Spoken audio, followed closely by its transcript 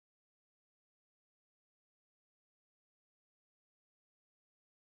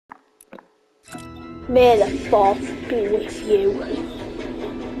May the Fourth be with you.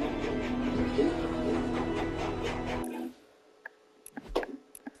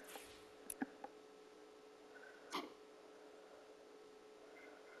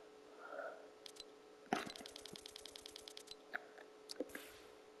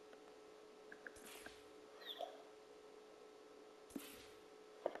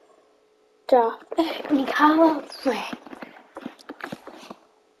 Mi cago en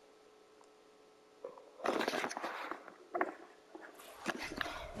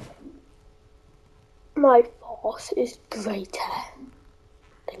My force is greater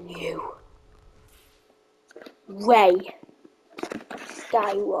than you. Rey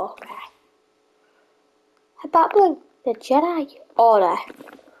Skywalker. Battling the Jedi Order.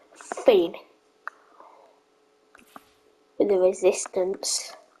 Finn with the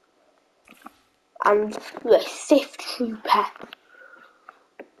Resistance. And the Sith Trooper.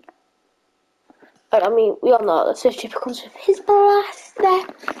 And I mean, we all know that the Sith Trooper comes with his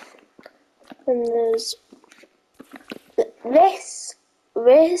blaster. And there's this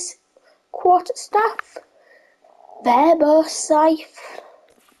quarterstaff, Verbo Scythe,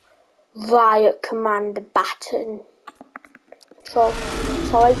 Riot Commander Baton, sorry,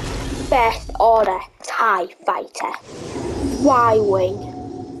 First Order TIE Fighter,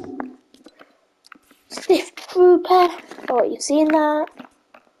 Y-Wing, Sith Trooper, oh, you've seen that?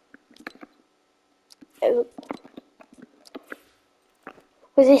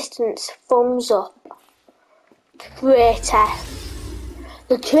 Resistance, thumbs up. Traitor.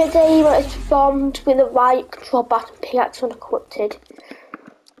 The traitor hero is formed with a riot control button pickaxe unequipped.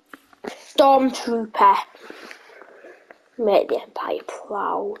 Stormtrooper. Make the Empire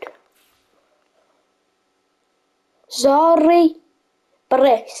proud. Zori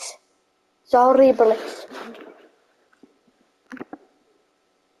Bliss. Zori Bliss.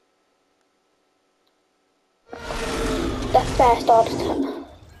 The First Order.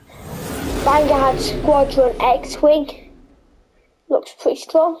 Vanguard Squadron X-Wing. Looks pretty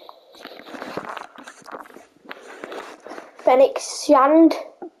strong. Phoenix Shand.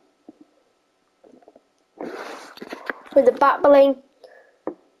 With the battling.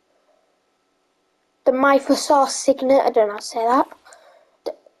 The Mythosaur Signet, I don't know how to say that.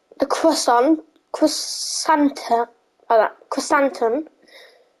 The Chrysanthemum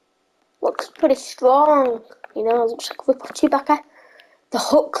looks pretty strong. You know, looks like a Chewbacca. The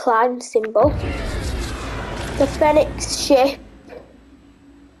Hook Climb symbol. The Phoenix ship.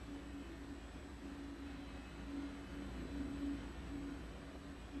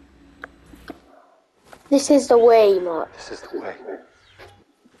 This is the way, Mark. This is the way.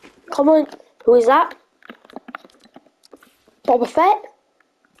 Come on, who is that? Boba Fett.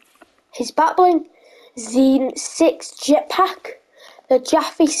 He's battling Zine 6 jetpack. The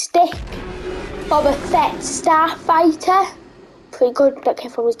Jaffe stick. Boba Fett Starfighter. Pretty good, that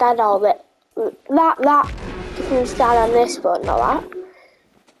came from his dad all of it. That came from his dad on this, but not that.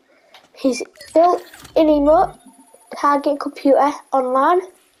 He's built in emote, target computer online.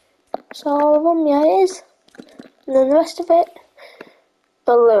 So all of them, yeah it is. And then the rest of it,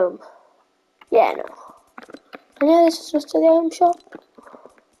 balloon. Yeah, no. And yeah, this is just the item shop.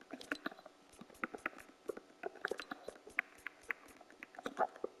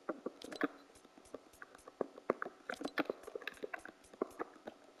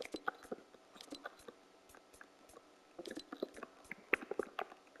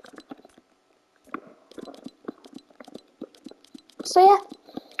 So yeah.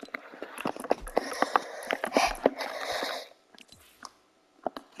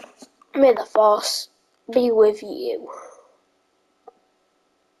 May the Force be with you.